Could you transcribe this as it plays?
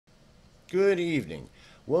Good evening.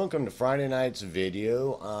 Welcome to Friday night's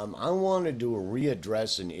video. I wanted to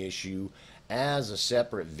readdress an issue as a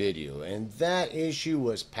separate video, and that issue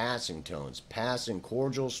was passing tones, passing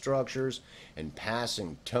chordal structures, and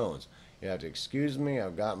passing tones. You have to excuse me,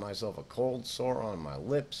 I've got myself a cold sore on my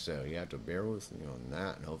lips, so you have to bear with me on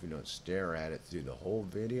that, and hope you don't stare at it through the whole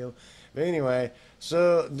video. But anyway,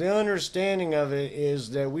 so the understanding of it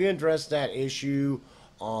is that we addressed that issue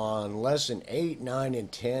on lesson 8, 9,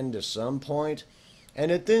 and 10 to some point.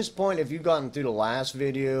 And at this point, if you've gotten through the last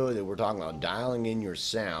video that we're talking about dialing in your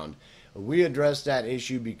sound, we addressed that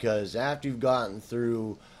issue because after you've gotten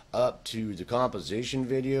through up to the composition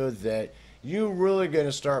video, that you're really going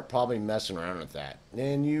to start probably messing around with that.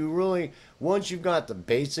 And you really, once you've got the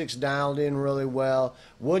basics dialed in really well,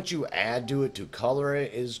 what you add to it to color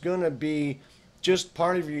it is going to be just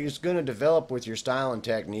part of you. It's going to develop with your style and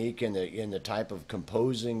technique and the type of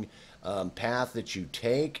composing path that you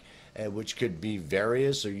take, which could be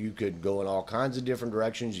various, or you could go in all kinds of different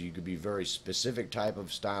directions. You could be very specific type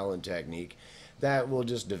of style and technique that will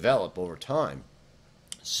just develop over time.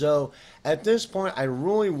 So at this point, I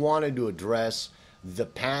really wanted to address the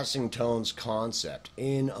passing tones concept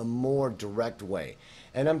in a more direct way.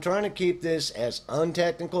 And I'm trying to keep this as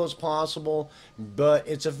untechnical as possible, but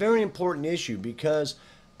it's a very important issue because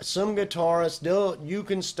some guitarists, you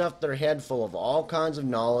can stuff their head full of all kinds of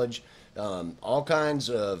knowledge, all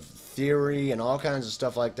kinds of theory and all kinds of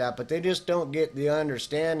stuff like that, but they just don't get the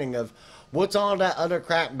understanding of what's all that other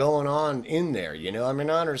crap going on in there, you know? I mean,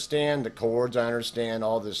 I understand the chords, I understand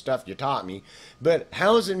all this stuff you taught me, but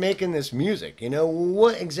how is it making this music? You know,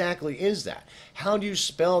 what exactly is that? How do you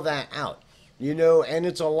spell that out? You know, and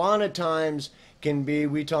it's a lot of times can be,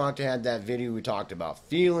 had that video, we talked about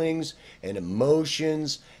feelings and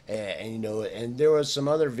emotions, and you know, and there was some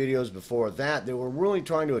other videos before that that were really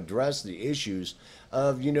trying to address the issues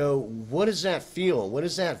of, you know, what does that feel? What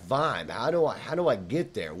is that vibe? How do I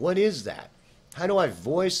get there? What is that? How do I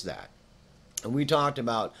voice that? And we talked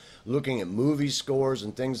about looking at movie scores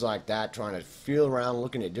and things like that, trying to feel around,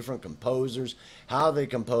 looking at different composers, how they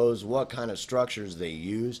compose, what kind of structures they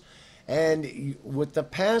use. And with the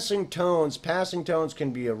passing tones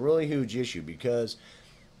can be a really huge issue because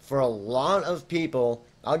for a lot of people,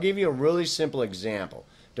 I'll give you a really simple example.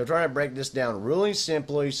 To try to break this down really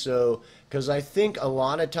simply, so because I think a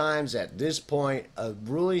lot of times at this point, a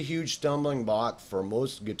really huge stumbling block for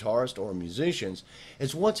most guitarists or musicians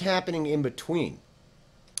is what's happening in between.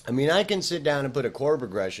 I mean, I can sit down and put a chord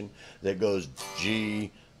progression that goes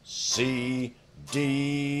G, C,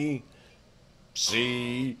 D,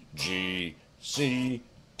 C, G, C,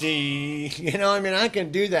 D. You know, I mean, I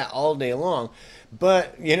can do that all day long,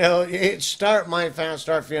 but you know, it might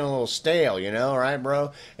start feeling a little stale, you know, right,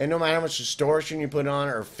 bro? And no matter how much distortion you put on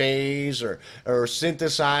it, or phase, or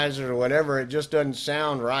synthesizer, or whatever, it just doesn't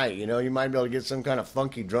sound right. You know, you might be able to get some kind of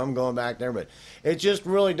funky drum going back there, but it just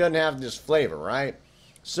really doesn't have this flavor, right?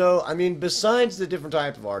 So, I mean, besides the different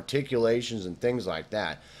types of articulations and things like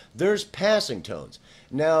that, there's passing tones.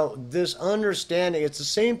 Now, this understanding, it's the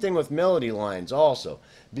same thing with melody lines also,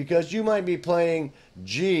 because you might be playing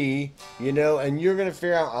G, you know, and you're going to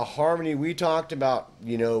figure out a harmony. We talked about,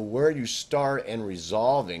 you know, where you start and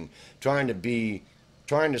resolving, trying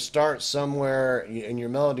to start somewhere in your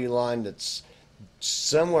melody line that's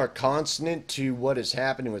somewhere consonant to what is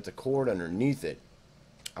happening with the chord underneath it.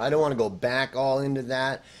 I don't want to go back all into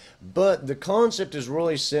that, but the concept is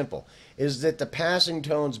really simple, is that the passing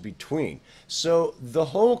tones between. So the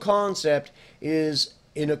whole concept is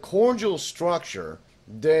in a chordal structure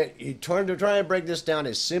that you try to break this down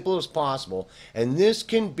as simple as possible, and this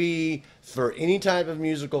can be for any type of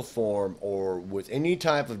musical form or with any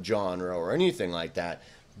type of genre or anything like that,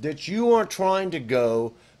 that you are trying to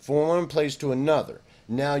go from one place to another.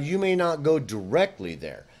 Now, you may not go directly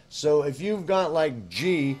there. So if you've got like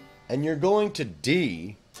G and you're going to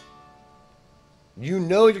D, you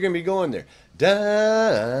know you're going to be going there.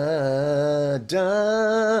 Da,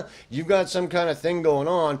 da. You've got some kind of thing going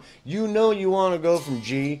on. You know you want to go from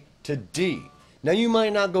G to D. Now you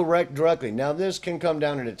might not go directly. Now this can come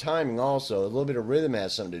down to the timing also. A little bit of rhythm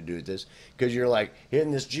has something to do with this, because you're like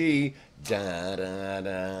hitting this G, da, da,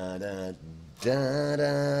 da, da, da,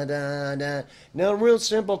 da, da, da. Now a real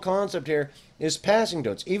simple concept here is passing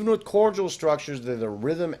tones. Even with chordal structures, they're the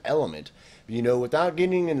rhythm element. You know, without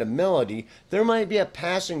getting into melody, there might be a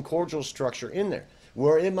passing chordal structure in there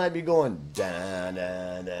where it might be going da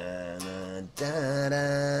da da da da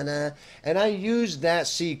da da, and I use that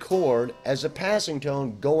C chord as a passing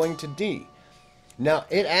tone going to D. Now,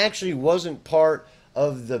 it actually wasn't part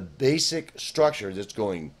of the basic structure that's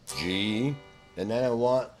going G, and then I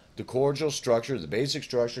want the chordal structure, the basic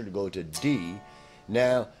structure, to go to D.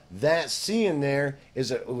 Now, that C in there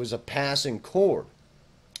was a passing chord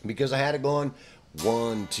because I had it going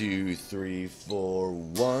 1, 2, 3, 4,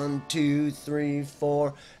 1, 2, 3,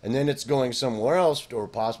 4, and then it's going somewhere else, or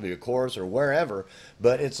possibly a chorus or wherever,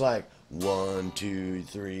 but it's like 1, 2,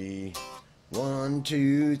 3, 1,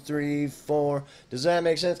 2, 3, 4. Does that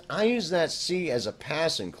make sense? I use that C as a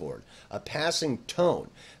passing chord, a passing tone.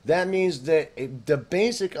 That means that the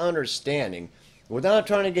basic understanding, without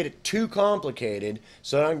trying to get it too complicated,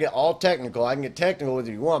 so I don't get all technical. I can get technical if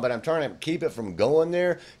you want, but I'm trying to keep it from going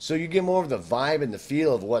there so you get more of the vibe and the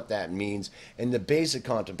feel of what that means and the basic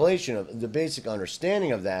contemplation of the basic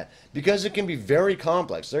understanding of that, because it can be very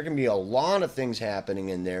complex. There can be a lot of things happening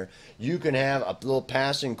in there. You can have a little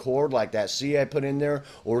passing chord like that C I put in there,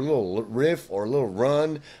 or a little riff, or a little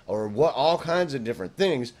run, or what, all kinds of different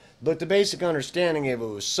things. But the basic understanding, if it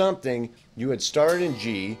was something you had started in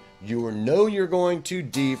G, you know you're going to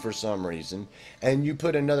D for some reason, and you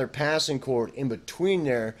put another passing chord in between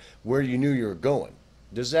there where you knew you were going.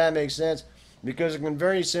 Does that make sense? Because it can be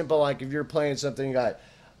very simple, like if you're playing something, you got,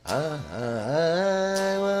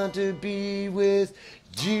 I want to be with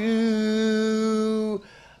you.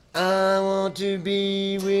 I want to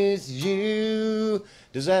be with you.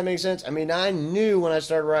 Does that make sense? I mean, I knew when I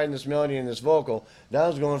started writing this melody and this vocal that I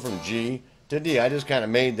was going from G to D. I just kind of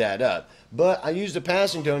made that up. But I used a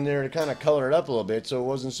passing tone there to kind of color it up a little bit so it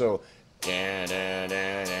wasn't so, you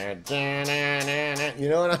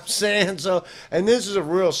know what I'm saying? So, and this is a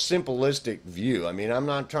real simplistic view. I mean, I'm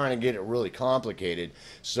not trying to get it really complicated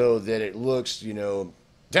so that it looks, you know,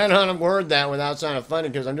 10 on a word that without sounding funny,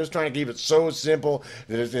 because I'm just trying to keep it so simple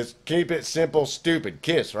that it's just keep it simple, stupid,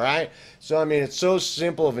 KISS, right? So, I mean, it's so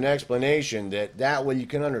simple of an explanation that way you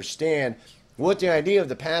can understand what the idea of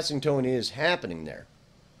the passing tone is happening there.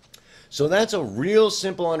 So that's a real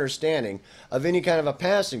simple understanding of any kind of a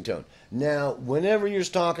passing tone. Now, whenever you're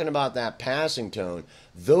talking about that passing tone,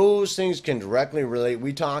 those things can directly relate.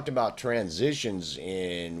 We talked about transitions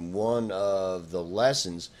in one of the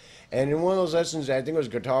lessons. And in one of those lessons, I think it was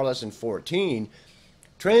guitar lesson 14,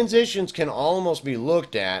 transitions can almost be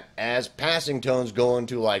looked at as passing tones going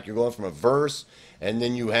to, like, you're going from a verse, and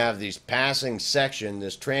then you have these passing section,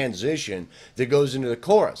 this transition that goes into the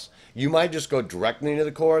chorus. You might just go directly into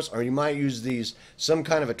the chorus, or you might use some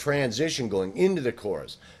kind of a transition going into the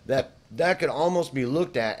chorus. That could almost be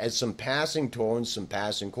looked at as some passing tones, some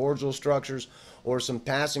passing chordal structures, or some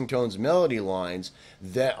passing tones melody lines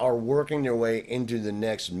that are working their way into the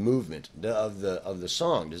next movement of the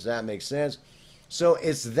song. Does that make sense? So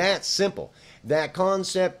it's that simple. That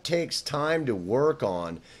concept takes time to work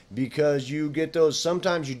on because you get those,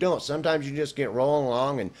 sometimes you don't. Sometimes you just get rolling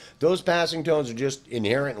along and those passing tones are just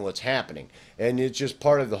inherent in what's happening. And it's just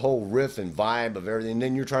part of the whole riff and vibe of everything. And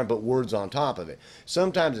then you're trying to put words on top of it.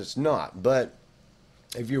 Sometimes it's not. But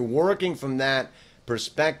if you're working from that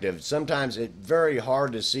perspective, sometimes it's very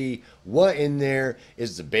hard to see what in there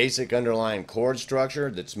is the basic underlying chord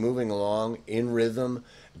structure that's moving along in rhythm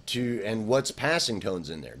and what's passing tones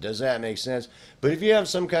in there. Does that make sense? But if you have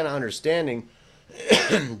some kind of understanding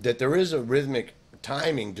that there is a rhythmic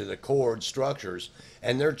timing to the chord structures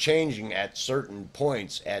and they're changing at certain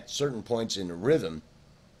points in the rhythm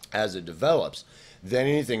as it develops, then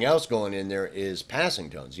anything else going in there is passing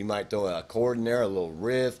tones. You might throw a chord in there, a little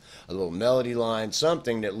riff, a little melody line,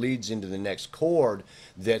 something that leads into the next chord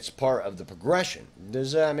that's part of the progression.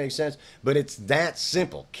 Does that make sense? But it's that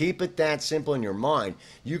simple. Keep it that simple in your mind.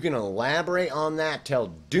 You can elaborate on that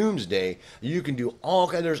till doomsday. You can do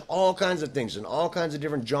there's all kinds of things and all kinds of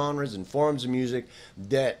different genres and forms of music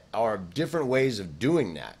that are different ways of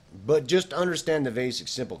doing that. But just understand the basic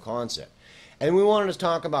simple concept. And we wanted to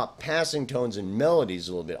talk about passing tones and melodies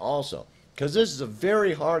a little bit also, because this is a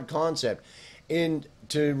very hard concept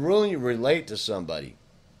to really relate to somebody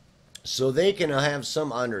so they can have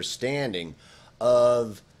some understanding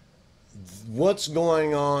of what's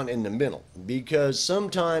going on in the middle. Because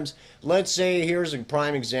sometimes, let's say, here's a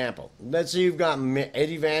prime example. Let's say you've got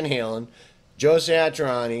Eddie Van Halen, Joe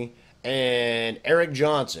Satriani, and Eric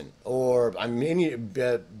Johnson, or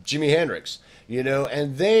Jimi Hendrix, you know,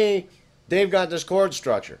 and they've got this chord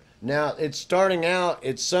structure. Now, it's starting out,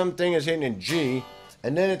 something is hitting in G,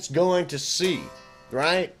 and then it's going to C,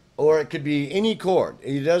 right? Or it could be any chord.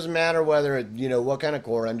 It doesn't matter whether, what kind of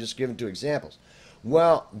chord. I'm just giving two examples.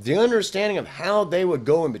 Well, the understanding of how they would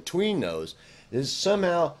go in between those is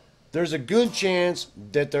somehow there's a good chance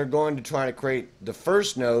that they're going to try to create the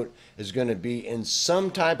first note is going to be in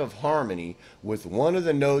some type of harmony with one of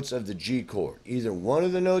the notes of the G chord. Either one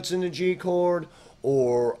of the notes in the G chord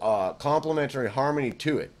or complementary harmony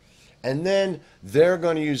to it. And then they're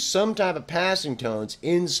going to use some type of passing tones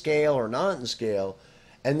in scale or not in scale,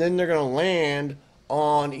 and then they're going to land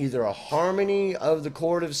on either a harmony of the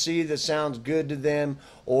chord of C that sounds good to them,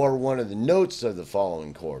 or one of the notes of the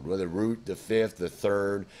following chord, whether root, the fifth, the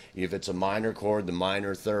third, if it's a minor chord, the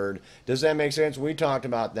minor third. Does that make sense? We talked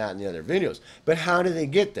about that in the other videos. But how do they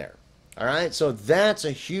get there? All right, so that's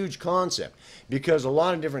a huge concept, because a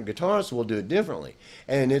lot of different guitarists will do it differently,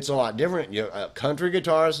 and it's a lot different. A country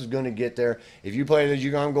guitarist is going to get there. If you play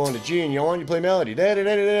the, I'm going to G, and you play melody, da da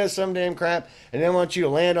da da da, some damn crap, and then want you to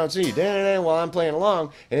land on C, da da da, while I'm playing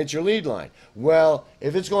along, and it's your lead line. Well,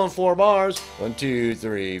 if it's going 4 bars, 1 2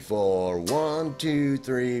 3 4, 1 2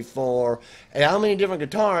 3 4, and how many different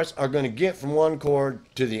guitarists are going to get from one chord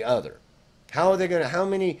to the other? How are they going to? How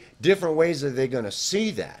many different ways are they going to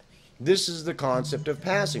see that? This is the concept of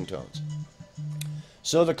passing tones.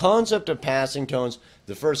 So the concept of passing tones,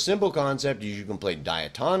 the first simple concept is you can play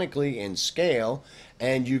diatonically in scale,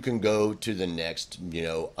 and you can go to the next,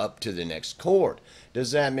 up to the next chord. Does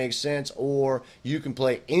that make sense? Or you can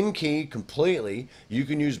play in key completely. You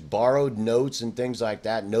can use borrowed notes and things like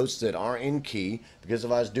that, notes that aren't in key, because if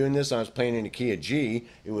I was doing this and I was playing in the key of G,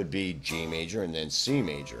 it would be G major and then C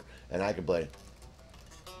major, and I could play.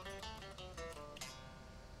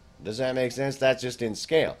 Does that make sense? That's just in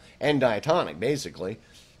scale and diatonic, basically.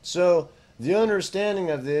 So the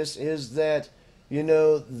understanding of this is that,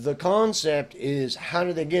 the concept is how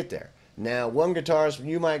do they get there? Now, one guitarist,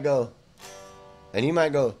 you might go, and he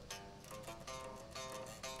might go,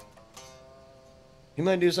 he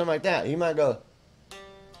might do something like that. He might go,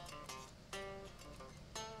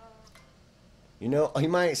 he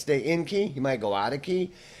might stay in key. He might go out of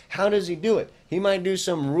key. How does he do it? He might do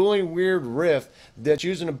some really weird riff that's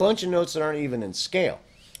using a bunch of notes that aren't even in scale.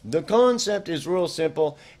 The concept is real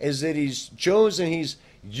simple, is that he's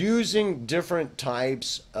using different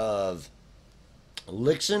types of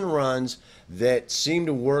licks and runs that seem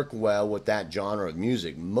to work well with that genre of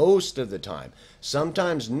music most of the time.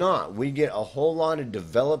 Sometimes not. We get a whole lot of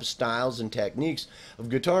developed styles and techniques of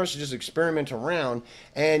guitarists who just experiment around,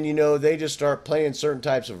 and they just start playing certain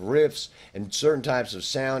types of riffs and certain types of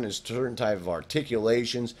sound and certain type of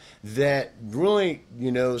articulations that really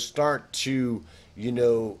start to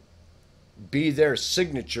be their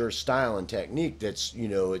signature style and technique. That's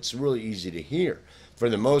it's really easy to hear for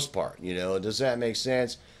the most part. Does that make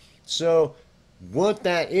sense? So what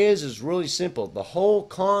that is really simple. The whole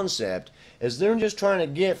concept is they're just trying to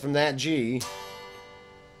get from that G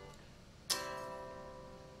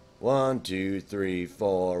 1 2 3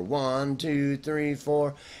 4, 1 2 3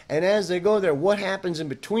 4, and as they go there, what happens in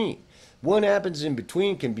between? What happens in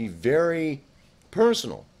between can be very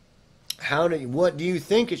personal. What do you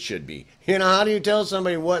think it should be? How do you tell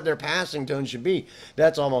somebody what their passing tone should be?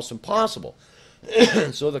 That's almost impossible.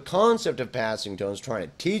 So the concept of passing tones, trying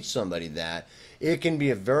to teach somebody that, it can be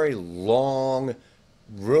a very long,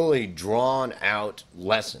 really drawn out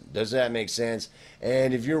lesson. Does that make sense?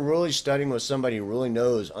 And if you're really studying with somebody who really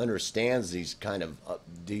understands these kind of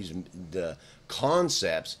the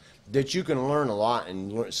concepts, that you can learn a lot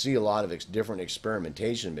and see a lot of different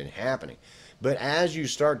experimentation been happening. But as you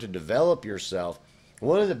start to develop yourself,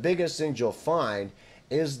 one of the biggest things you'll find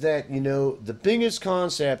is that, the biggest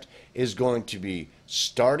concept is going to be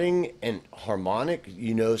starting and harmonic,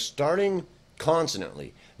 starting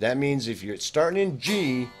consonantly. That means if you're starting in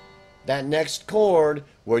G, that next chord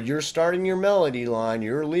where you're starting your melody line,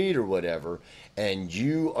 your lead or whatever, and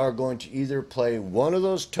you are going to either play one of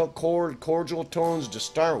those chordal tones to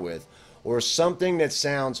start with, or something that's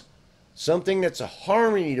a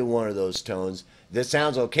harmony to one of those tones that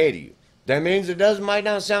sounds okay to you. That means it might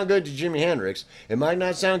not sound good to Jimi Hendrix. It might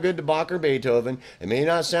not sound good to Bach or Beethoven. It may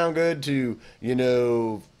not sound good to,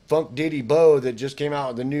 Funk Diddy Bo that just came out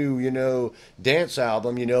with the new, dance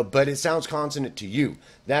album, but it sounds consonant to you.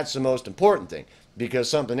 That's the most important thing, because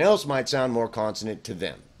something else might sound more consonant to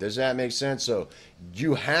them. Does that make sense? So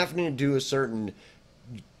you have to do a certain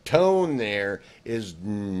tone there is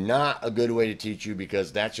not a good way to teach you,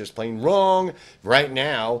 because that's just plain wrong. Right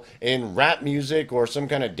now in rap music or some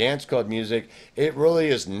kind of dance club music, it really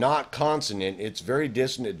is not consonant. It's very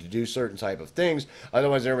dissonant to do certain type of things.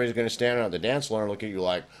 Otherwise everybody's going to stand on the dance floor and look at you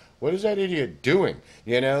like, what is that idiot doing?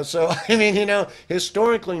 So I mean,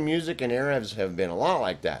 historically music and eras have been a lot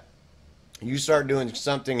like that. You start doing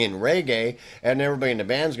something in reggae and everybody in the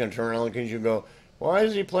band's going to turn around and look at you and go, why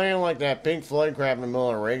is he playing like that Pink Floyd crap in the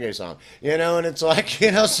middle of a reggae song? And it's like,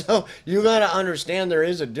 so you got to understand there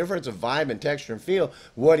is a difference of vibe and texture and feel.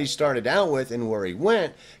 What he started out with and where he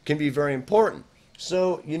went can be very important.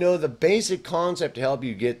 So, the basic concept to help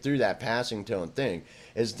you get through that passing tone thing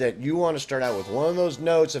is that you want to start out with one of those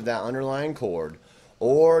notes of that underlying chord,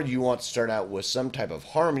 or you want to start out with some type of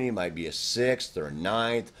harmony. It might be a sixth or a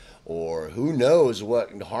ninth, or who knows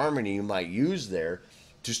what harmony you might use there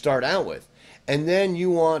to start out with. And then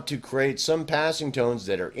you want to create some passing tones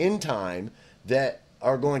that are in time that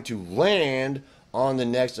are going to land on the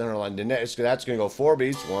next underline. That's going to go 4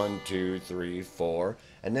 beats, 1, 2, 3, 4,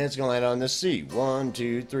 and then it's going to land on the C, 1,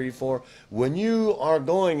 2, 3, 4. When you are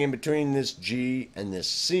going in between this G and this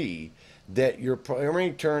C, that your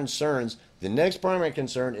primary concerns, the next primary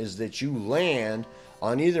concern is that you land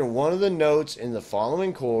on either one of the notes in the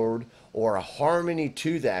following chord or a harmony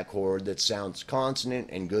to that chord that sounds consonant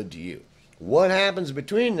and good to you. What happens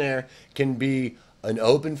between there can be an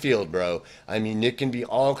open field, bro. I mean, it can be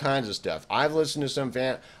all kinds of stuff. I've listened to some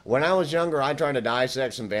when I was younger, I tried to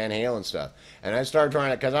dissect some Van Halen stuff. And I started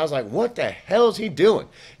trying to, because I was like, what the hell is he doing?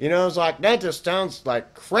 You know, it's like, that just sounds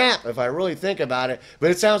like crap if I really think about it.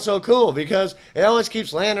 But it sounds so cool because it always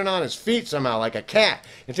keeps landing on his feet somehow, like a cat.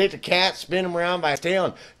 You take the cat, spin him around by his tail,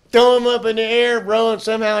 and throw him up in the air, bro, and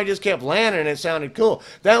somehow he just kept landing and it sounded cool.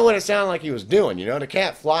 That's what it sounded like he was doing, you know, the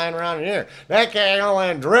cat flying around in the air. That cat gonna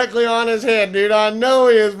land directly on his head, dude. I know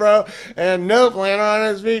he is, bro. And nope, landing on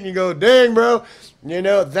his feet, and you go, dang, bro. You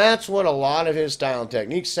know, that's what a lot of his style and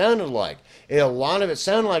technique sounded like. A lot of it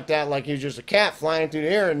sounded like that, like he was just a cat flying through the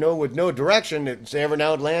air and with no direction that every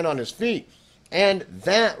now would land on his feet. And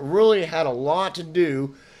that really had a lot to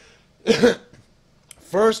do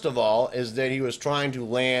first of all, is that he was trying to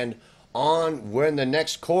land on when the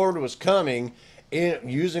next chord was coming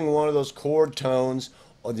using one of those chord tones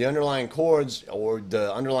or the underlying chords or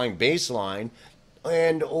the underlying bass line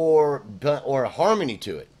and or a harmony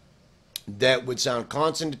to it that would sound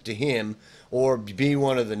consonant to him or be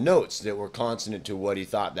one of the notes that were consonant to what he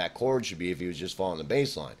thought that chord should be if he was just following the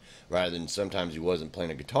bass line rather than sometimes he wasn't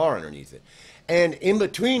playing a guitar underneath it. And in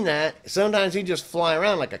between that, sometimes he'd just fly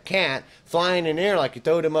around like a cat, flying in the air like you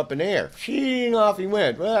throwed him up in the air. Shing, off he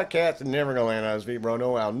went. Well, that cat's never going to land on his feet, bro.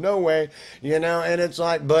 No how, no way. You know, and it's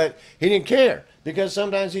like, but he didn't care because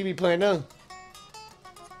sometimes he'd be playing, no.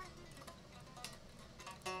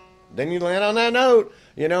 Then you land on that note,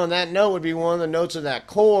 you know, and that note would be one of the notes of that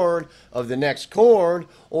chord, of the next chord,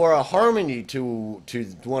 or a harmony to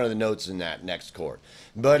one of the notes in that next chord.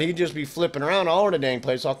 But he'd just be flipping around all over the dang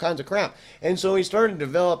place, all kinds of crap. And so he started to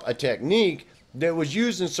develop a technique that was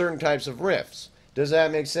used in certain types of riffs. Does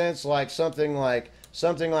that make sense? Like something like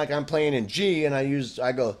I'm playing in G and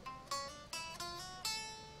I go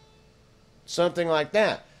something like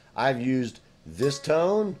that. I've used this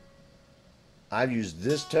tone. I've used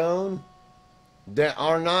this tone that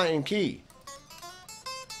are not in key.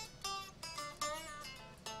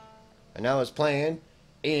 And I was playing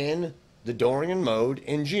in the Dorian mode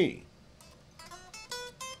in G.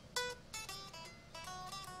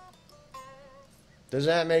 Does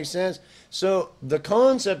that make sense? So the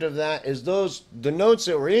concept of that is the notes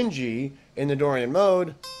that were in G in the Dorian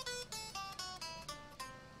mode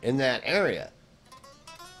in that area.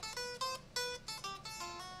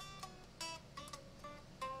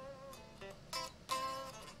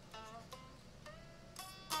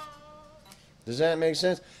 Does that make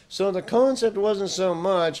sense? So the concept wasn't so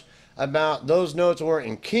much about those notes weren't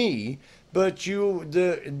in key, but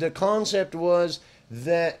the concept was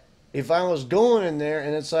that if I was going in there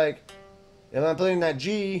and it's like, if I'm playing that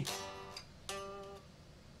G,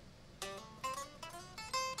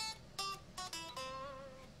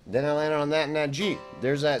 then I landed on that and that G.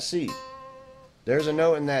 There's that C. There's a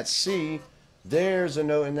note in that C. There's a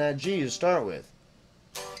note in that G to start with.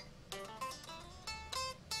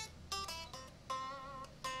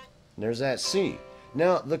 There's that C.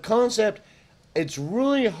 Now, the concept, it's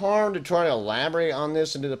really hard to try to elaborate on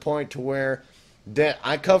this and to the point to where that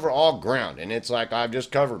I cover all ground. And it's like I've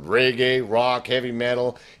just covered reggae, rock, heavy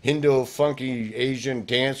metal, Hindu, funky, Asian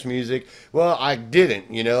dance music. Well, I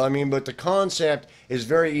didn't, you know. I mean, but the concept is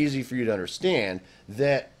very easy for you to understand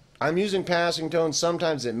that I'm using passing tones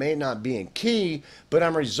sometimes that may not be in key, but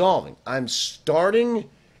I'm resolving. I'm starting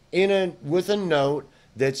with a note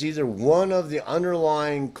that's either one of the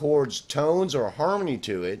underlying chord's tones or harmony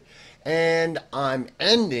to it, and I'm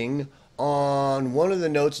ending on one of the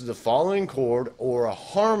notes of the following chord or a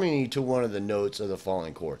harmony to one of the notes of the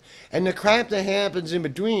following chord. And the crap that happens in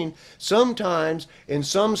between, sometimes in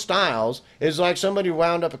some styles, is like somebody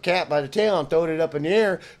wound up a cat by the tail and throwed it up in the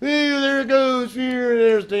air. Hey, there it goes, here,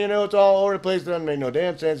 there's, you know, it's all over the place. It doesn't make no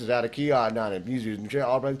damn sense. It's out of key, odd, not abused, and shit,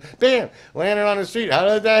 all bam, landed on his feet. How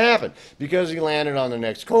did that happen? Because he landed on the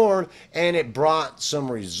next chord and it brought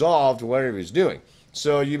some resolve to whatever he was doing.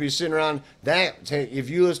 So you'd be sitting around that. If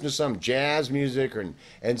you listen to some jazz music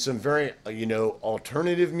and some very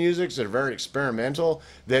alternative musics that are very experimental,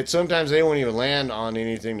 that sometimes they won't even land on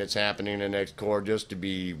anything that's happening in the next chord just to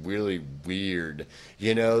be really weird.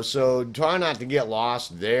 So try not to get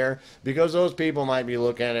lost there, because those people might be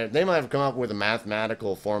looking at it. They might have come up with a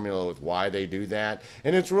mathematical formula with why they do that,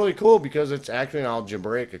 and it's really cool because it's actually an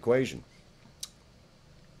algebraic equation.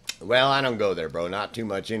 Well, I don't go there, bro. Not too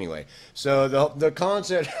much anyway. So the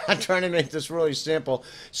concept, I'm trying to make this really simple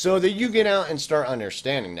so that you get out and start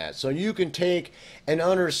understanding that. So you can take and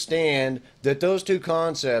understand that those two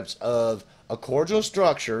concepts of a chordal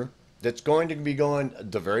structure that's going to be going,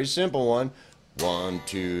 the very simple one, 1,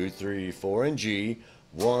 2, 3, 4 in G,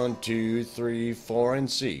 1, 2, 3, 4 in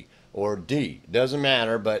C. Or D, doesn't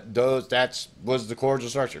matter, but that was the chordal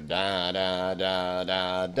structure. Da da da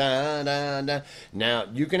da da da da. Now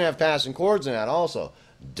you can have passing chords in that also.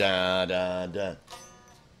 Da da da.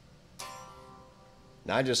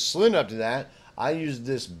 Now I just slid up to that. I used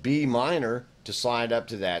this B minor to slide up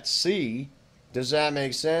to that C. Does that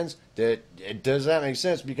make sense? Does that make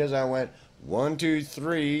sense? Because I went 1, 2,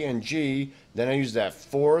 3 and G. Then I used that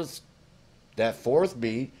fourth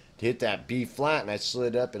beat. Hit that B flat, and I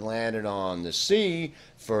slid up and landed on the C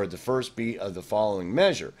for the first beat of the following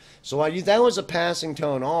measure. So that was a passing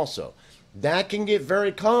tone also. That can get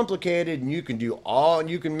very complicated, and you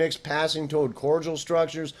can mix passing tone chordal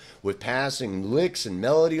structures with passing licks and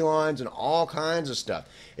melody lines and all kinds of stuff.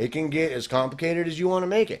 It can get as complicated as you want to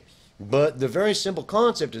make it. But the very simple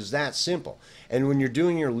concept is that simple. And when you're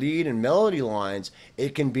doing your lead and melody lines,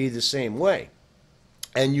 it can be the same way.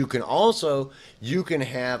 And you can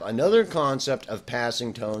have another concept of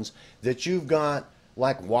passing tones that you've got,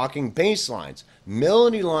 like walking bass lines.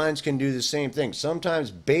 Melody lines can do the same thing.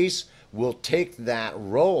 Sometimes bass will take that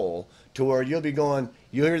role to where you'll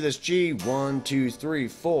hear this G, 1, 2, 3,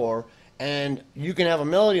 4, and you can have a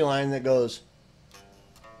melody line that goes.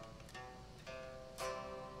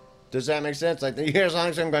 Does that make sense? Like, you hear a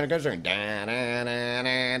song, some kind of concern. Da, da, da,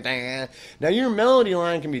 da, da. Now, your melody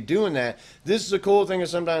line can be doing that. This is a cool thing that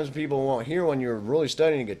sometimes people won't hear when you're really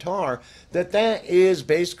studying guitar, that is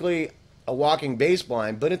basically a walking bass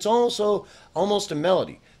line, but it's also almost a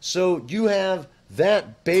melody. So you have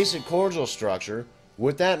that basic chordal structure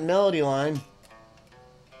with that melody line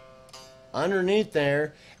underneath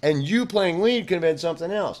there, and you playing lead could have been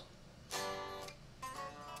something else.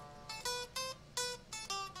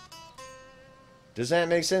 Does that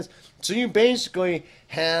make sense? So you basically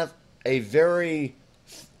have a very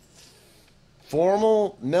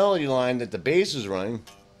formal melody line that the bass is running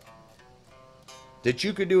that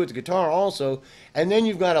you could do with the guitar also, and then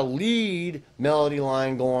you've got a lead melody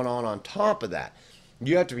line going on top of that.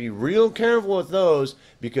 You have to be real careful with those,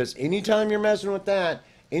 because anytime you're messing with that,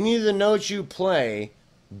 any of the notes you play,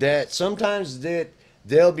 that sometimes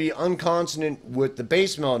they'll be unconsonant with the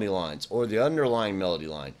bass melody lines or the underlying melody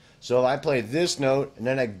line. So I play this note, and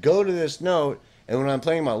then I go to this note, and when I'm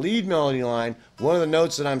playing my lead melody line, one of the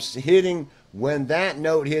notes that I'm hitting when that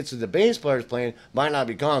note hits that the bass player is playing might not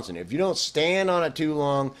be consonant. If you don't stand on it too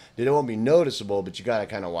long, then it won't be noticeable, but you got to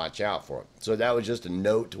kind of watch out for it. So that was just a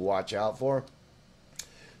note to watch out for.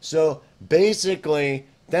 So basically,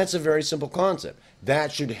 that's a very simple concept.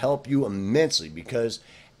 That should help you immensely, because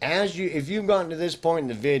if you've gotten to this point in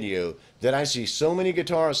the video, that I see so many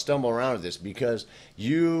guitarists stumble around with this, because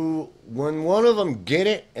when one of them get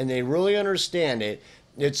it and they really understand it,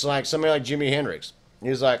 it's like somebody like Jimi Hendrix.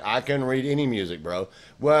 He's like, I couldn't read any music, bro.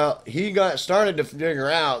 Well, he started to figure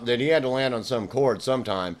out that he had to land on some chord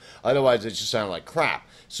sometime, otherwise it just sounded like crap.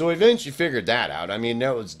 So eventually figured that out. I mean,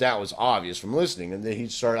 that was obvious from listening. And then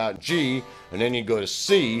he'd start out G, and then he'd go to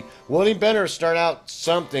C. Well, he better start out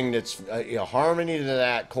something that's a harmony to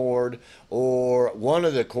that chord, or one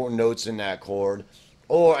of the notes in that chord,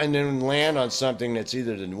 and then land on something that's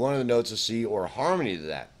either one of the notes of C or a harmony to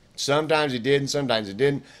that. Sometimes he did, and sometimes he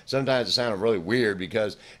didn't. Sometimes it sounded really weird,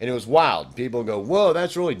 and it was wild. People go, whoa,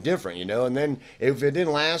 that's really different, and then if it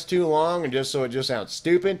didn't last too long, and so it just sounds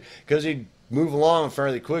stupid, because he'd move along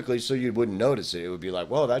fairly quickly so you wouldn't notice it. It would be like,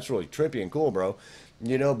 whoa, that's really trippy and cool, bro.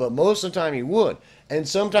 But most of the time he would. And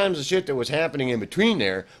sometimes the shit that was happening in between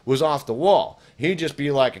there was off the wall. He'd just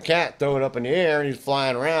be like a cat, throw it up in the air, and he's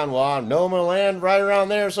flying around. Well, I know I'm going to land right around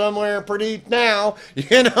there somewhere pretty now,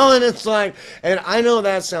 and it's like, and I know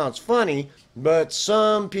that sounds funny, but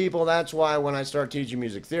some people, that's why when I start teaching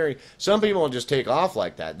music theory, some people will just take off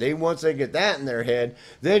like that. Once they get that in their head,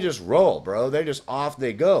 they just roll, bro. They just off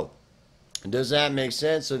they go. Does that make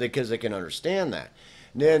sense? So because they can understand that.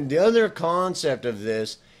 Then the other concept of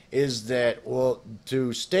this is that, well,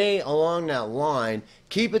 to stay along that line,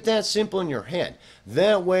 keep it that simple in your head.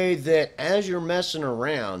 That way that as you're messing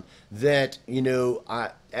around, that,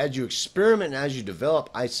 as you experiment and as you develop,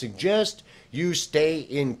 I suggest you stay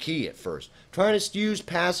in key at first. Try to use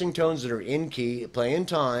passing tones that are in key, play in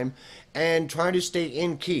time, and try to stay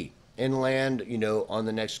in key and land, on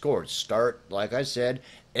the next chord. Start, like I said,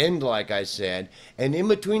 end, like I said, and in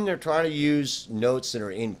between there, try to use notes that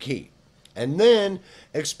are in key. And then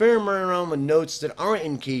experiment around with notes that aren't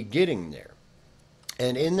in key getting there.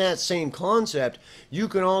 And in that same concept, you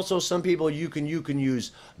can also, some people, you can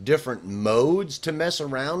use different modes to mess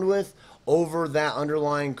around with over that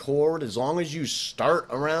underlying chord. As long as you start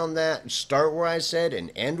around that, start where I said and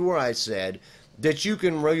end where I said, that you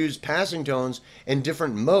can use passing tones in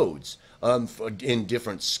different modes, in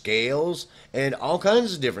different scales, and all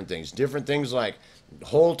kinds of different things. Different things like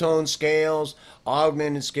whole tone scales,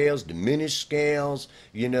 augmented scales, diminished scales,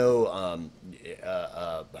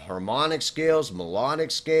 harmonic scales, melodic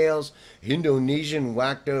scales, Indonesian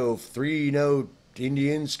Wakto 3-note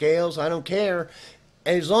Indian scales. I don't care.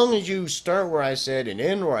 As long as you start where I said and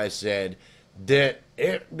end where I said, that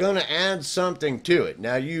it's going to add something to it.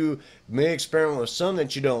 Now, you may experiment with some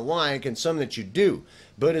that you don't like and some that you do.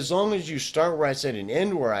 But as long as you start where I said and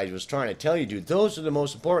end where I was trying to tell you to, those are the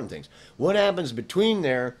most important things. What happens between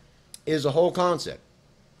there is a whole concept.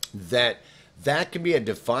 That can be a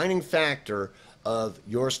defining factor of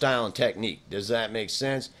your style and technique. Does that make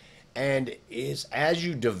sense? And as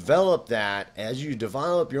you develop that, as you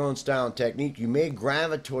develop your own style and technique, you may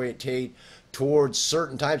gravitate towards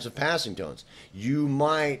certain types of passing tones. You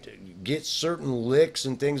might get certain licks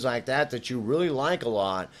and things like that you really like a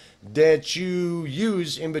lot that you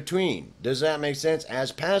use in between. Does that make sense?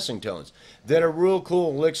 As passing tones that are real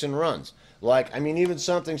cool licks and runs. Like, even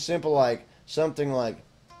something simple like something like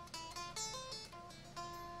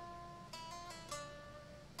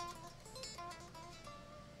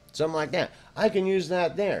that. I can use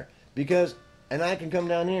that there because, and I can come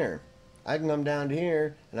down here. I can come down to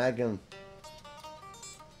here and I can.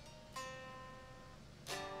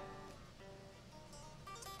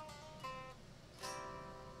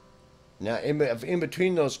 Now, in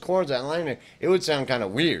between those chords, that line, it would sound kind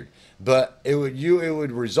of weird, but it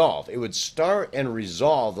would resolve. It would start and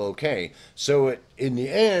resolve okay. So in the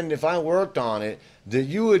end, if I worked on it,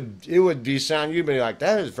 it would be sound. You'd be like,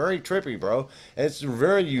 that is very trippy, bro. It's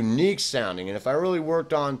very unique sounding. And if I really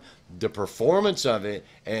worked on the performance of it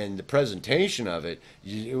and the presentation of it,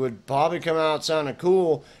 it would probably come out sounding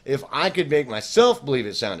cool if I could make myself believe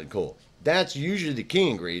it sounded cool. That's usually the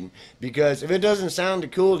key ingredient, because if it doesn't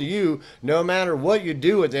sound cool to you, no matter what you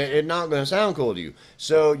do with it, it's not going to sound cool to you.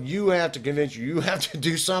 So you have to convince you have to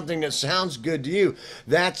do something that sounds good to you.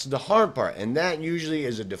 That's the hard part, and that usually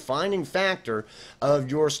is a defining factor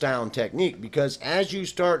of your style and technique, because as you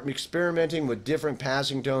start experimenting with different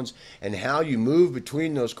passing tones and how you move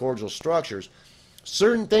between those chordal structures,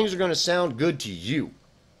 certain things are going to sound good to you.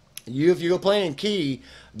 If you go play in key,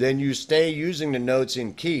 then you stay using the notes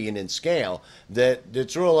in key and in scale.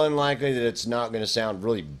 It's real unlikely that it's not going to sound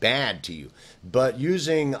really bad to you. But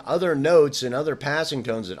using other notes and other passing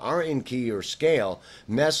tones that aren't in key or scale,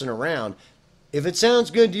 messing around, if it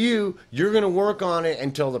sounds good to you, you're going to work on it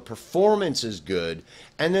until the performance is good,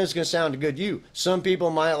 and then it's going to sound good to you. Some people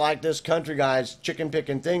might like this country guy's chicken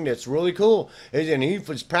picking thing that's really cool, and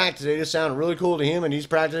he's practicing it. It sounded really cool to him, and he's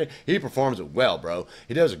practicing it. He performs it well, bro.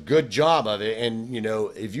 He does a good job of it, and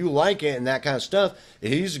if you like it and that kind of stuff,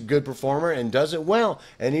 he's a good performer and does it well,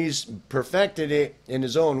 and he's perfected it in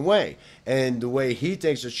his own way, and the way he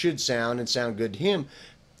thinks it should sound and sound good to him.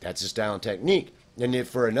 That's his style and technique. And if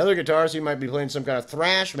for another guitarist, he might be playing some kind of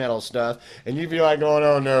thrash metal stuff, and you'd be like going,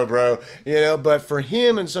 oh no, bro. But for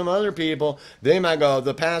him and some other people, they might go,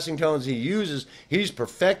 the passing tones he uses, he's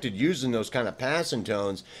perfected using those kind of passing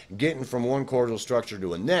tones, getting from one chordal structure to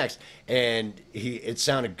the next. And it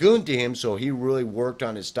sounded good to him, so he really worked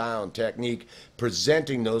on his style and technique,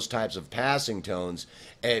 presenting those types of passing tones,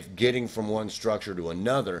 and getting from one structure to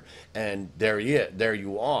another. And there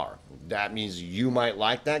you are. That means you might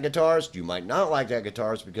like that guitarist, you might not like that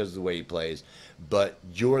guitarist because of the way he plays, but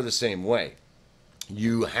you're the same way.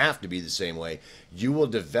 You have to be the same way. You will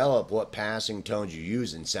develop what passing tones you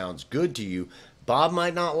use and sounds good to you. Bob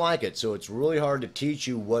might not like it, so it's really hard to teach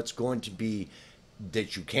you what's going to be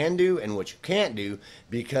that you can do and what you can't do,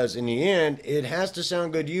 because in the end it has to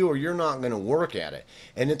sound good to you or you're not going to work at it,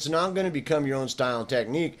 and it's not going to become your own style and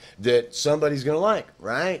technique that somebody's going to like,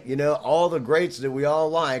 right? You know, all the greats that we all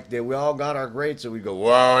like, that we all got our greats that we go,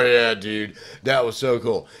 wow, yeah, dude, that was so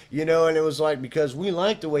cool, you know. And it was like, because we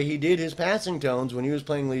liked the way he did his passing tones when he was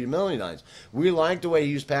playing lead and melody lines. We liked the way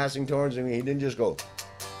he was passing tones, and he didn't just go.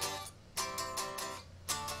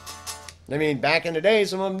 I mean, back in the day,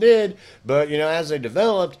 some of them did, but, you know, as they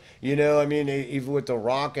developed, you know, I mean, even with the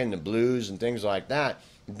rock and the blues and things like that,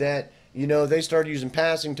 that, you know, they started using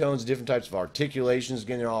passing tones, different types of articulations,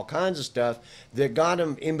 getting all kinds of stuff that got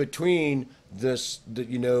them in between this,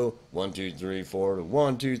 you know, 1, 2, 3, 4 to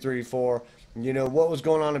 1, 2, 3, 4, you know, what was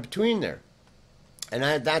going on in between there.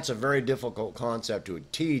 And that's a very difficult concept to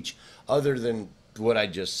teach, other than what I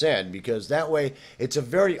just said, because that way it's a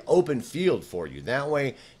very open field for you. That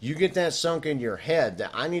way you get that sunk in your head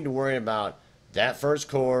that I need to worry about that first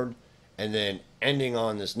chord and then ending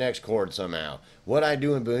on this next chord somehow. What I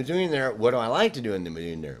do in between there, what do I like to do in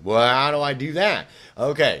between there? Well, how do I do that?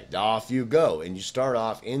 Okay, off you go. And you start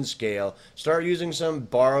off in scale, start using some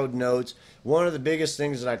borrowed notes. One of the biggest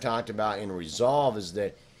things that I talked about in Resolve is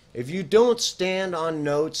that if you don't stand on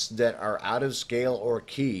notes that are out of scale or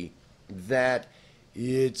key, that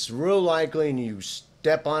it's real likely, and you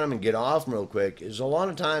step on them and get off them real quick, is a lot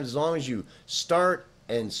of times, as long as you start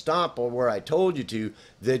and stop or where I told you to,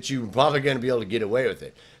 that you're probably going to be able to get away with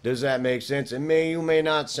it. Does that make sense? You may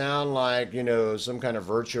not sound like, you know, some kind of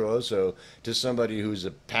virtuoso to somebody who's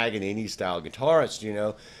a Paganini style guitarist, you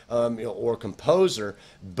know, or composer,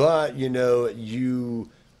 but, you know, you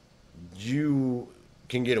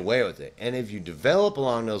can get away with it. And if you develop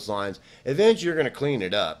along those lines, eventually you're going to clean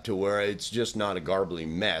it up to where it's just not a garbly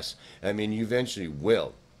mess. I mean, you eventually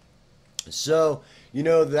will. So, you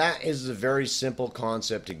know, that is a very simple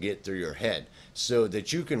concept to get through your head so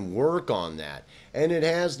that you can work on that. And it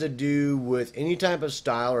has to do with any type of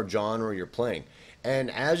style or genre you're playing.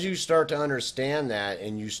 And as you start to understand that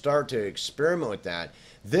and you start to experiment with that,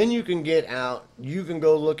 then you can get out, you can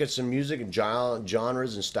go look at some music and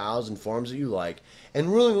genres and styles and forms that you like,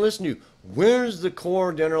 and really listen to where's the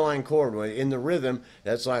chord, the underlying chord in the rhythm.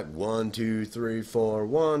 That's like 1, 2, 3, 4,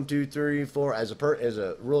 1, 2, 3, 4 as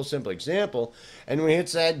a real simple example. And when he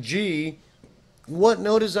hits that G, what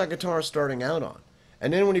note is that guitar starting out on?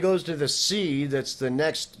 And then when he goes to the C, that's the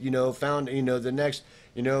next, you know, the next,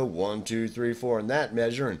 you know, 1, 2, 3, 4 on that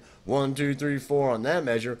measure, and 1, 2, 3, 4 on that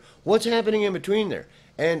measure. What's happening in between there?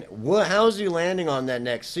 And how is he landing on that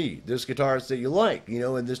next C? This guitarist that you like, you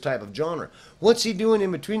know, in this type of genre. What's he doing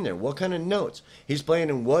in between there? What kind of notes? He's playing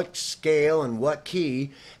in what scale and what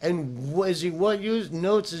key? And what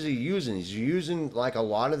notes is he using? Is he using like a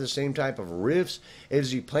lot of the same type of riffs?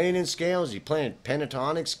 Is he playing in scales? Is he playing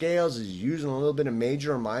pentatonic scales? Is he using a little bit of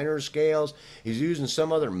major or minor scales? He's using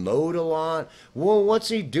some other mode a lot. Well, what's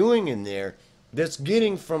he doing in there that's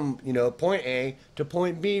getting from, you know, point A to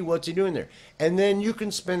point B? What's he doing there? And then you can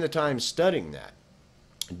spend the time studying that.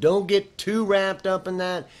 Don't get too wrapped up in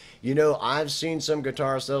that. You know, I've seen some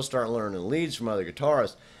guitarists, they'll start learning leads from other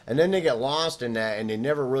guitarists, and then they get lost in that and they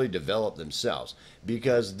never really develop themselves,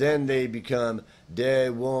 because then they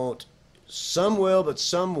won't, some will, but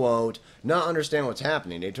some won't, not understand what's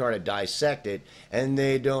happening. They try to dissect it, and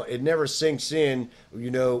it never sinks in, you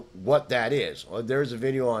know, what that is. Well, there's a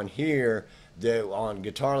video on here on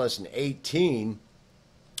Guitar Lesson 18,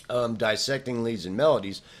 dissecting leads and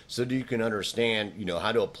melodies, so that you can understand, you know,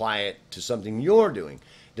 how to apply it to something you're doing.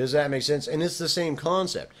 Does that make sense? And it's the same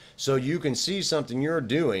concept. So you can see something you're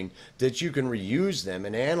doing, that you can reuse them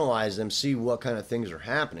and analyze them, see what kind of things are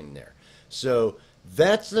happening there. So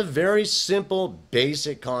that's the very simple,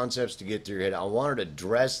 basic concepts to get through your head. I wanted to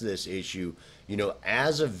address this issue, you know,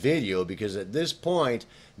 as a video, because at this point,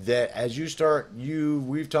 that as you start,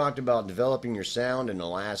 we've talked about developing your sound in the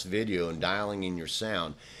last video and dialing in your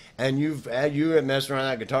sound. And you have messed around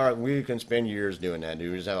that guitar, we can spend years doing that,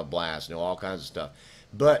 dude. We just have a blast, you know, all kinds of stuff.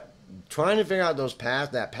 But trying to figure out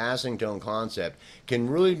that passing tone concept can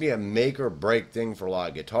really be a make or break thing for a lot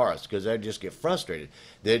of guitarists, because they just get frustrated.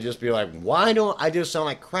 They just be like, why don't I just sound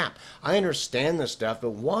like crap? I understand this stuff,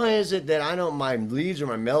 but why is it that my leads or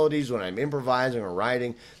my melodies when I'm improvising or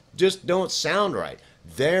writing just don't sound right?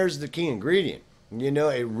 There's the key ingredient. You know,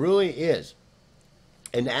 it really is.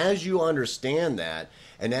 And as you understand that,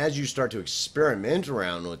 and as you start to experiment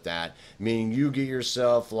around with that, meaning you get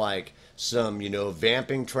yourself like some, you know,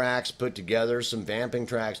 vamping tracks put together, some vamping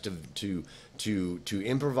tracks to to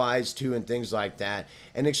improvise to and things like that,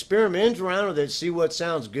 and experiment around with it, see what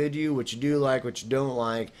sounds good to you, what you do like, what you don't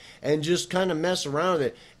like, and just kind of mess around with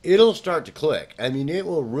it. It'll start to click. I mean, it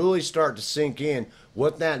will really start to sink in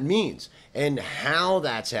what that means and how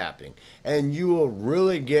that's happening, and you will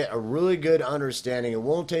really get a really good understanding. It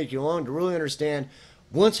won't take you long to really understand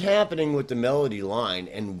what's happening with the melody line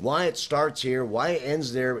and why it starts here, why it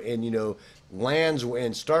ends there, and lands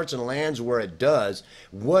and starts and lands where it does,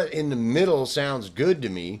 what in the middle sounds good to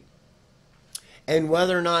me, and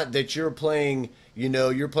whether or not that you're playing,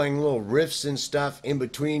 you're playing little riffs and stuff in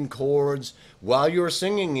between chords while you're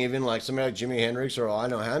singing, even like somebody like Jimi Hendrix or I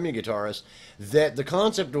don't know how many guitarists, that the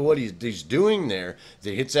concept of what he's doing there,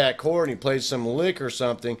 that hits that chord and he plays some lick or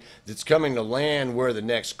something that's coming to land where the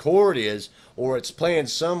next chord is, or it's playing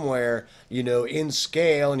somewhere, in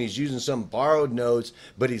scale, and he's using some borrowed notes,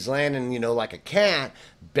 but he's landing, like a cat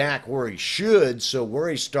back where he should, so where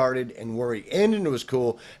he started and where he ended was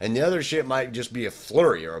cool, and the other shit might just be a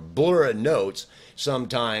flurry or a blur of notes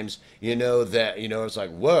sometimes, that, it's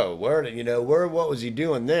like, whoa, what was he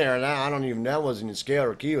doing there? And I don't even, that wasn't in scale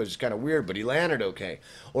or key, it was just kind of weird, but he landed okay.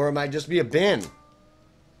 Or it might just be a bend.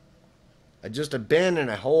 Just a bend and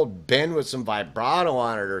a whole bend with some vibrato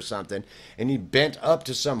on it or something, and he bent up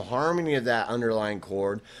to some harmony of that underlying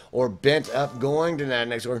chord, or bent up going to that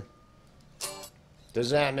next chord. Does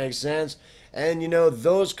that make sense? And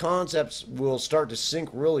those concepts will start to sink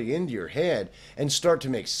really into your head and start to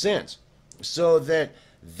make sense, so that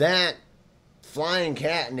flying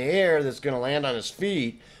cat in the air that's going to land on his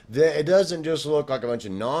feet, that it doesn't just look like a bunch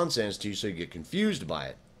of nonsense to you so you get confused by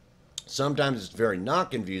it. Sometimes it's very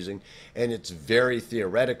not confusing, and it's very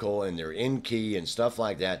theoretical, and they're in key and stuff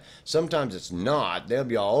like that. Sometimes it's not. They'll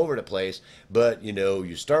be all over the place, but,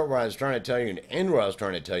 you start where I was trying to tell you and end where I was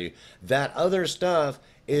trying to tell you. That other stuff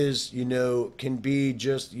is, can be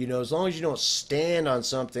just, as long as you don't stand on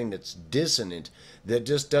something that's dissonant, that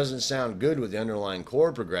just doesn't sound good with the underlying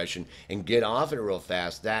chord progression, and get off it real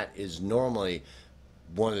fast, that is normally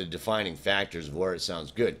one of the defining factors of where it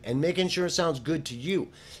sounds good, and making sure it sounds good to you.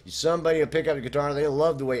 Somebody will pick up a guitar, they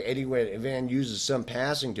love the way Eddie Van uses some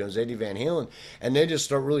passing tones, Eddie Van Halen, and they just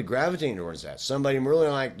start really gravitating towards that. Somebody really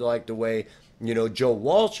like the way Joe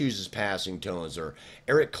Walsh uses passing tones, or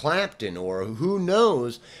Eric Clapton, or who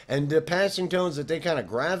knows, and the passing tones that they kind of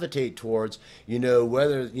gravitate towards,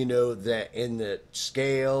 whether, that in the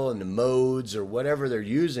scale and the modes or whatever they're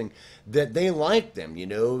using, that they like them,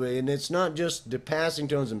 and it's not just the passing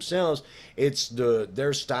tones themselves, it's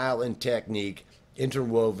their style and technique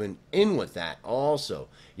interwoven in with that also,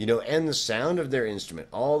 and the sound of their instrument.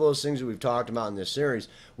 All those things that we've talked about in this series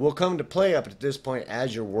will come to play up at this point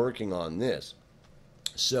as you're working on this.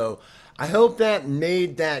 So I hope that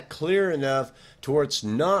made that clear enough to where it's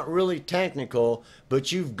not really technical,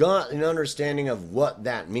 but you've got an understanding of what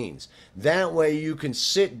that means. That way you can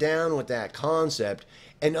sit down with that concept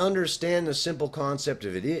and understand the simple concept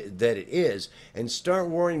of that it is, and start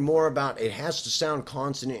worrying more about it has to sound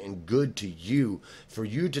consonant and good to you for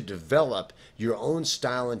you to develop your own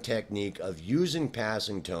style and technique of using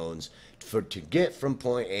passing tones to get from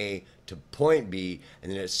point A to point B,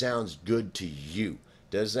 and then it sounds good to you.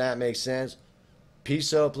 Does that make sense?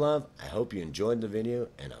 Peace, hope, love. I hope you enjoyed the video,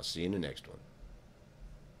 and I'll see you in the next one.